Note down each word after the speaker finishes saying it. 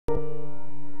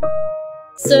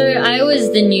So I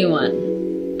was the new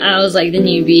one. I was like the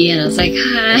newbie and I was like,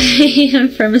 hi, I'm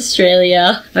from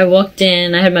Australia. I walked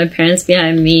in, I had my parents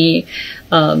behind me.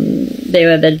 They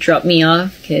were there to drop me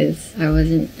off because I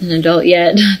wasn't an adult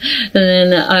yet. And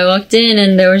then I walked in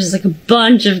and there was just like a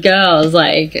bunch of girls,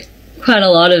 like quite a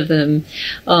lot of them,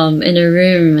 in a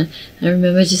room. I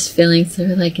remember just feeling so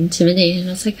like intimidated. I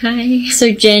was like, hi.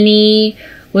 So Jennie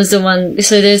was the one,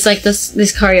 so there's like this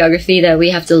choreography that we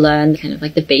have to learn, kind of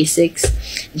like the basics,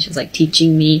 and she was like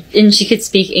teaching me, and she could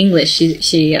speak English.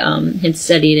 She had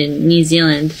studied in New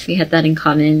Zealand. We had that in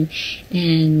common,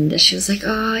 and she was like,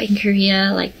 oh, in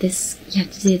Korea, like this, you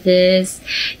have to do this,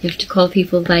 you have to call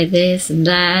people by this and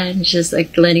that, and just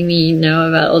like letting me know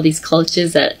about all these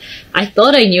cultures that I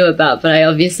thought I knew about, but I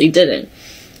obviously didn't.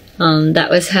 That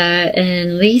was her,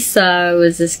 and Lisa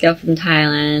was this girl from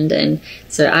Thailand, and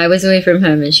so I was away from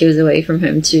home and she was away from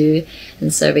home too,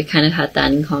 and so we kind of had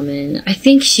that in common. I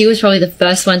think she was probably the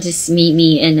first one to meet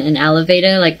me in an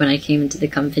elevator, like when I came into the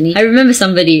company. I remember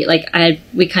somebody, like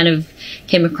we kind of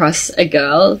came across a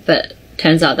girl, but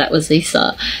turns out that was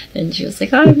Lisa, and she was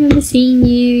like, oh, I remember seeing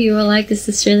you, you were like this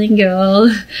Australian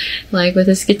girl, like with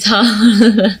this guitar.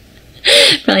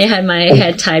 Probably had my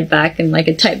hair tied back in like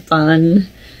a tight bun.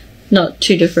 Not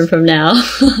too different from now.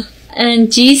 And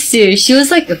Jisoo, she was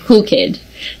like a cool kid.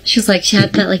 She was like, she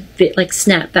had that like bit like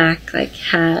snapback like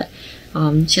hat.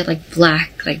 She had like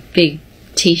black like big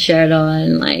t-shirt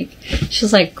on. Like she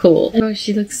was like cool. Oh,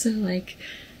 she looks so like